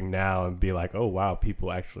laughing now and be like, oh wow,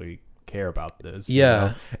 people actually care about this.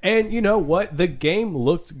 Yeah, and you know what? The game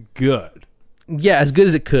looked good. Yeah, as good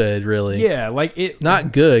as it could, really. Yeah, like it.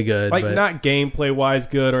 Not good, like but not gameplay wise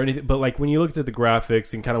good or anything, but like when you looked at the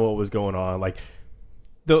graphics and kind of what was going on, like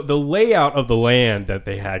the layout of the land that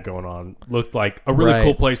they had going on looked like a really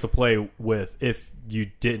cool place to play with if you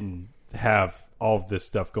didn't have all of this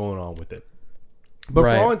stuff going on with it. But for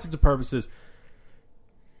all intents and purposes,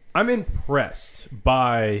 I'm impressed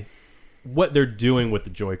by what they're doing with the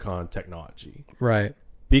Joy-Con technology. Right.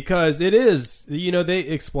 Because it is, they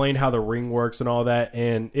explain how the ring works and all that,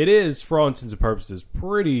 and it is, for all intents and purposes,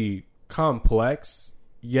 pretty complex,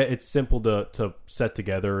 yet it's simple to set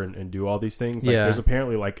together and do all these things. Like, there's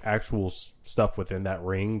apparently, like, actual stuff within that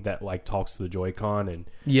ring that, like, talks to the Joy-Con, and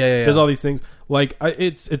there's all these things. Like,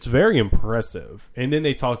 it's very impressive. And then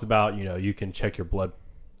they talked about, you can check your blood,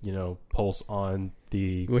 pulse on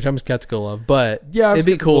the... Which I'm skeptical of, but it'd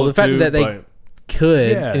be cool. The fact that they...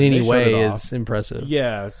 could in any way is impressive.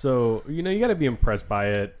 Yeah, so you got to be impressed by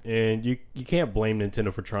it, and you can't blame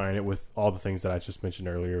Nintendo for trying it with all the things that I just mentioned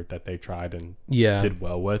earlier that they tried and did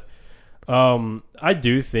well with. I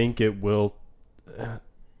do think it will.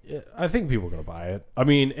 I think people are going to buy it. I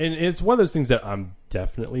mean, and it's one of those things that I'm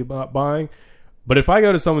definitely not buying. But if I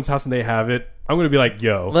go to someone's house and they have it, I'm going to be like,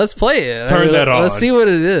 yo, let's play it. Turn that on. Let's see what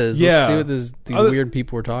it is. Yeah. Let's see what these weird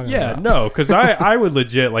people are talking about. Yeah, no, because I would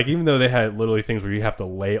legit, like, even though they had literally things where you have to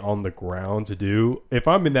lay on the ground to do, if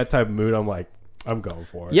I'm in that type of mood, I'm like, I'm going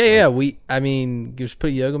for it. Yeah, I mean, just put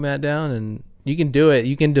a yoga mat down and you can do it.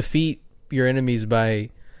 You can defeat your enemies by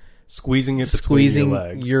squeezing your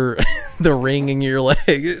legs. The ring in your leg.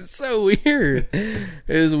 It's so weird. It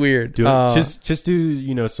is weird. Just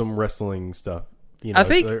do some wrestling stuff. I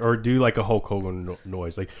think, or do like a Hulk Hogan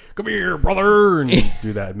noise, like "Come here, brother," and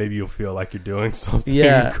do that. Maybe you'll feel like you're doing something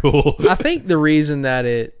cool. I think the reason that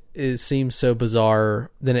it seems so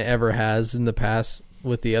bizarre than it ever has in the past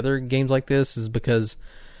with the other games like this is because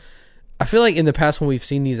I feel like in the past when we've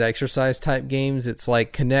seen these exercise type games, it's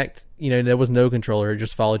like Kinect. There was no controller; it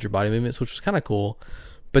just followed your body movements, which was kind of cool.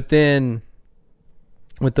 But then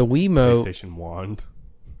with the Wiimote, PlayStation wand.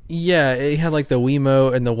 Yeah, it had like the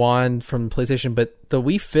Wiimote and the wand from PlayStation, but the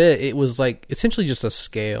Wii Fit, it was like essentially just a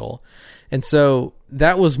scale. And so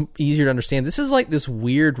that was easier to understand. This is like this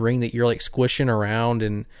weird ring that you're like squishing around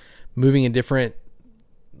and moving in different,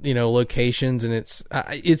 locations. And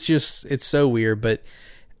it's so weird. But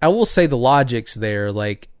I will say the logic's there.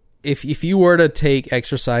 Like if you were to take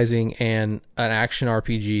exercising and an action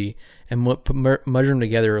RPG and merge them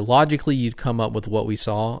together, logically you'd come up with what we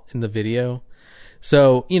saw in the video.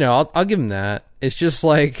 So, I'll give him that. It's just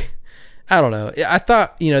like, I don't know. I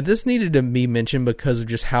thought, this needed to be mentioned because of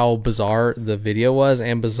just how bizarre the video was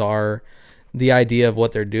and bizarre the idea of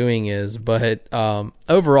what they're doing is. But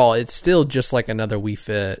overall, it's still just like another Wii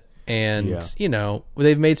Fit. And,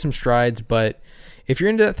 they've made some strides. But if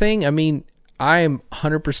you're into that thing, I mean, I am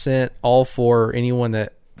 100% all for anyone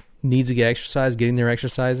that needs to get exercise, getting their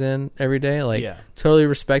exercise in every day. Like, totally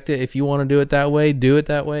respect it. If you want to do it that way, do it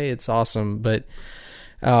that way. It's awesome. But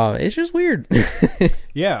it's just weird.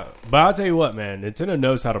 Yeah, but I'll tell you what, man. Nintendo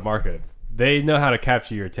knows how to market. They know how to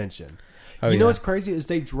capture your attention. You know what's crazy is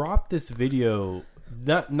they dropped this video,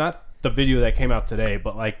 not the video that came out today,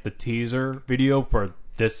 but like the teaser video for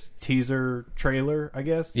this teaser trailer, I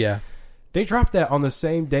guess. Yeah. They dropped that on the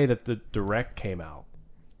same day that the Direct came out.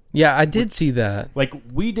 Yeah, I did see that. Like,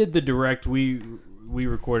 we did the Direct, we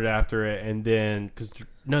recorded after it, and then,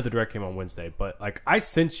 the Direct came on Wednesday, but, like, I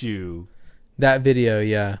sent you... that video,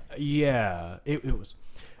 yeah. Yeah, it was...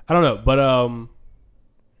 I don't know, but,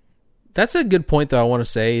 that's a good point, though, I want to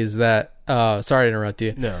say, is that... sorry to interrupt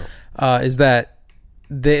you. No. Is that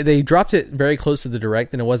they dropped it very close to the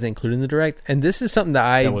Direct, and it wasn't included in the Direct, and this is something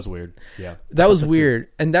that that was weird, yeah. That was weird,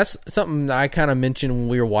 and that's something that I kind of mentioned when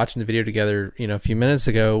we were watching the video together, a few minutes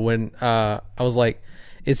ago, when I was like,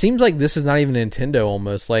 it seems like this is not even Nintendo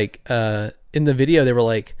almost. Like, in the video, they were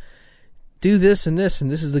like, do this, and this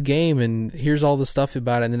is the game, and here's all the stuff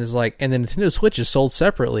about it. And then it's like, and then Nintendo Switch is sold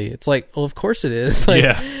separately. It's like, well, of course it is. Like,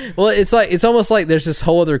 yeah. Well, it's almost like there's this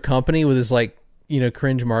whole other company with this, like,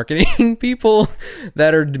 cringe marketing people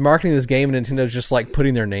that are marketing this game, and Nintendo's just like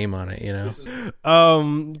putting their name on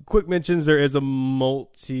it, Quick mentions, there is a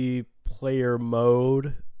multiplayer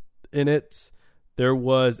mode in it. There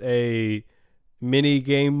was a mini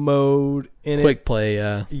game mode in it. Quick play,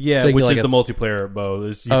 yeah. Yeah, so which is the multiplayer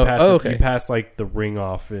mode. You pass like the ring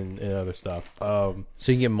off and other stuff. So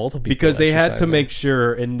you can get multiple people. Because they had to make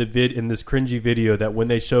sure in this cringy video that when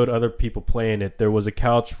they showed other people playing it, there was a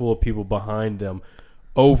couch full of people behind them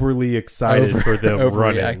overly excited for them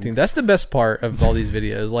running. That's the best part of all these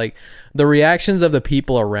videos, like the reactions of the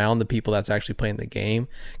people around the people that's actually playing the game,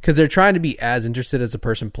 because they're trying to be as interested as the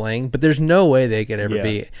person playing, but there's no way they could ever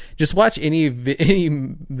be. Just watch any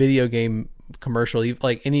video game commercial,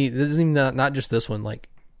 like any, this is even not just this one, like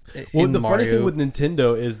the funny thing with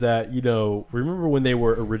Nintendo is that, remember when they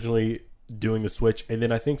were originally doing the Switch, and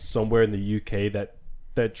then I think somewhere in the UK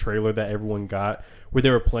that trailer that everyone got where they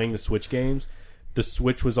were playing the Switch games, the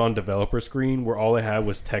Switch was on developer screen where all it had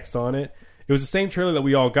was text on it. It was the same trailer that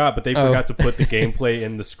we all got, but they forgot to put the gameplay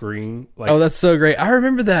in the screen. Like, that's so great. I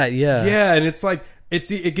remember that. Yeah. Yeah, and it's like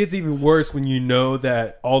it gets even worse when you know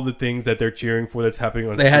that all the things that they're cheering for that's happening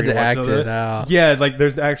on they screen. They had to act it out. Yeah, like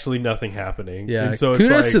there's actually nothing happening. Yeah. And so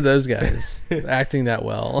kudos it's to those guys acting that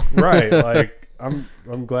well. Right. Like I'm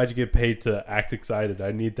glad you get paid to act excited.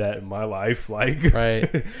 I need that in my life. Like,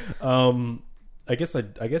 right. I guess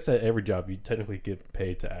at every job you technically get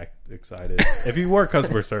paid to act excited. If you work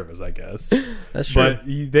customer service, I guess. That's true. But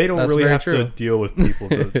they don't really have to deal with people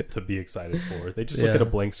to be excited for. They just look at a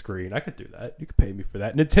blank screen. I could do that. You could pay me for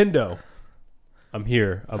that. Nintendo, I'm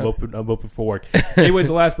here. I'm open for work. Anyways,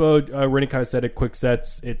 the last mode, Rennie kind of said it, quick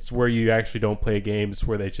sets. It's where you actually don't play games,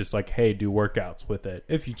 where they just like, hey, do workouts with it.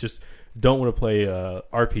 If you just don't want to play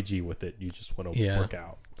RPG with it, you just want to work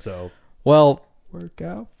out. So, work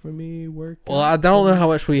out for me, Well, I don't know how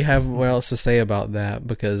much we have else to say about that,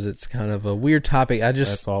 because it's kind of a weird topic.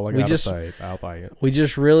 That's all I gotta say. I'll buy it. We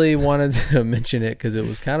just really wanted to mention it because it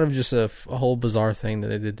was kind of just a whole bizarre thing that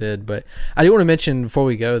they did. But I do want to mention before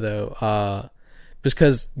we go, though, just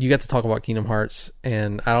because you got to talk about Kingdom Hearts,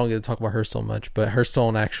 and I don't get to talk about Hearthstone much, but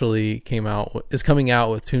Hearthstone actually is coming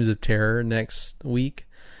out with Tombs of Terror next week.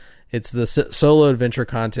 It's the solo adventure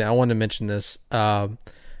content. I wanted to mention this.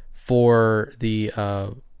 For the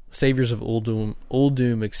Saviors of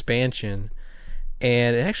Uldum expansion,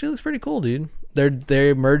 and it actually looks pretty cool, dude.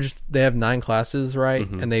 They merged. They have 9 classes, right?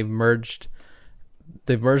 Mm-hmm. And they've merged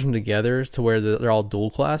them together to where they're all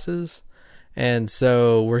dual classes, and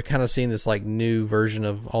so we're kind of seeing this like new version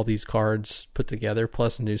of all these cards put together,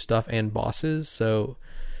 plus new stuff and bosses. So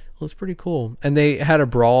it looks pretty cool. And they had a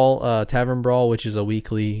brawl, Tavern Brawl, which is a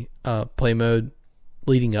weekly play mode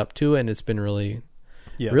leading up to it, and it's been really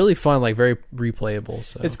fun, like very replayable.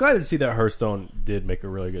 So it's glad to see that Hearthstone did make a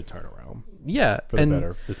really good turnaround. Yeah, for the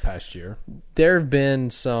better this past year. There have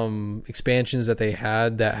been some expansions that they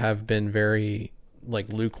had that have been very like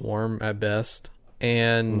lukewarm at best,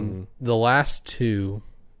 and the last 2,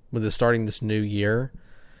 with starting this new year,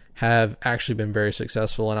 have actually been very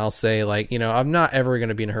successful. And I'll say, like, I'm not ever going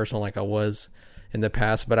to be in Hearthstone like I was in the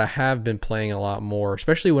past, but I have been playing a lot more,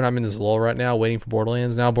 especially when I'm in this lull right now, waiting for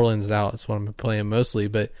Borderlands. Now Borderlands is out. That's what I'm playing mostly,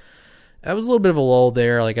 but that was a little bit of a lull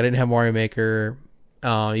there. Like, I didn't have Mario Maker,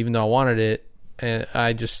 even though I wanted it, and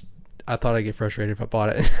I thought I'd get frustrated if I bought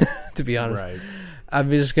it, to be honest. Right. I've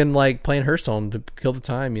just been like playing Hearthstone to kill the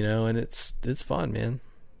time, and it's fun, man.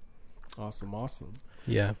 Awesome.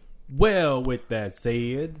 Yeah. Well, with that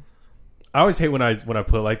said, I always hate when I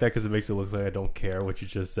put it like that, because it makes it look like I don't care what you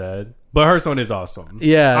just said. But Hearthstone is awesome.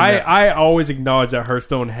 Yeah. I always acknowledge that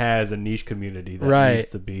Hearthstone has a niche community that needs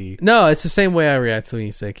to be. No, it's the same way I react to when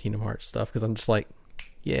you say Kingdom Hearts stuff, because I'm just like,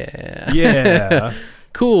 yeah. Yeah.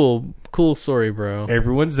 Cool story, bro.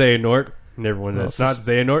 Everyone's Xehanort, and everyone that's not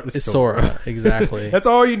Xehanort is Sora. Exactly. That's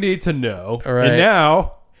all you need to know. All right. And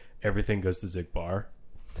now, everything goes to Zigbar.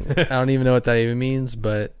 I don't even know what that even means,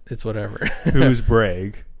 but it's whatever. Who's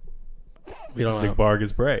Brag? We don't know. Zigbarg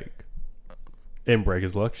is Brag. And Brag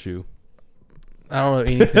is Luxu. I don't know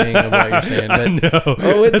anything about what you're saying.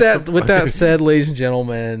 But with that said, ladies and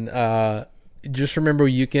gentlemen, just remember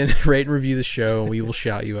you can rate and review the show, and we will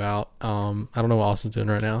shout you out. I don't know what Austin's doing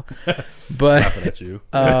right now, but laughing at you.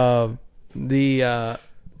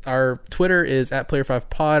 Our Twitter is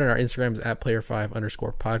 @Player5Pod, and our Instagram is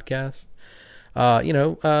 @Player5_podcast.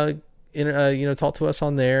 Talk to us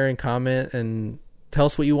on there and comment, and tell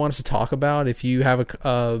us what you want us to talk about. If you have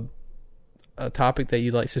a topic that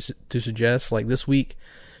you'd like to suggest, like this week,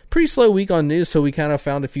 pretty slow week on news, so we kind of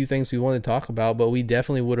found a few things we wanted to talk about, but we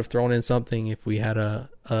definitely would have thrown in something if we had a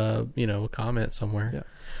comment somewhere. Yeah.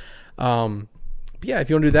 But yeah, if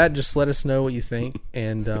you want to do that, just let us know what you think.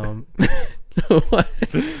 And I'm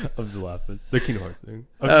just laughing. The Kingdom Hearts thing.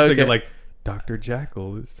 I'm just thinking like Dr.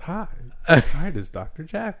 Jackal is Hyde. Hyde is Dr.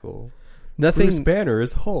 Jackal. Nothing. Bruce Banner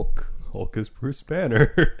is Hulk. Hulk is Bruce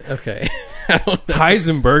Banner. Okay. I don't know.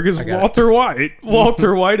 Heisenberg is Walter White.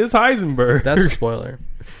 Walter White is Heisenberg. That's a spoiler.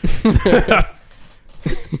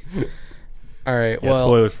 All right. Yeah, well,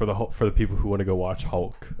 spoilers for the people who want to go watch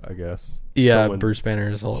Hulk, I guess. Yeah, Bruce Banner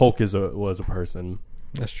is Hulk. Hulk was a person.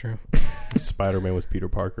 That's true. Spider-Man was Peter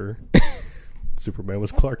Parker. Superman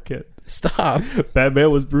was Clark Kent. Stop. Batman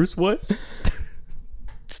was Bruce what?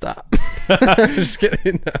 Stop. Just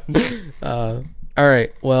kidding. No. All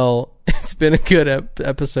right. Well, it's been a good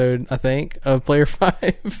episode, I think, of Player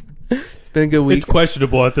 5. It's been a good week. It's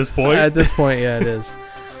questionable at this point. At this point, yeah, it is.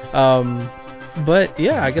 But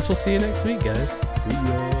yeah, I guess we'll see you next week, guys. See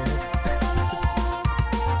ya.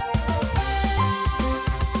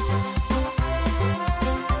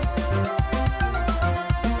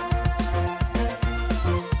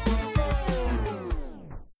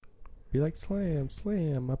 Be like slam,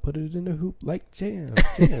 slam. I put it in a hoop like jam,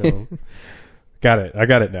 jam. Got it. I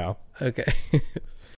got it now. Okay.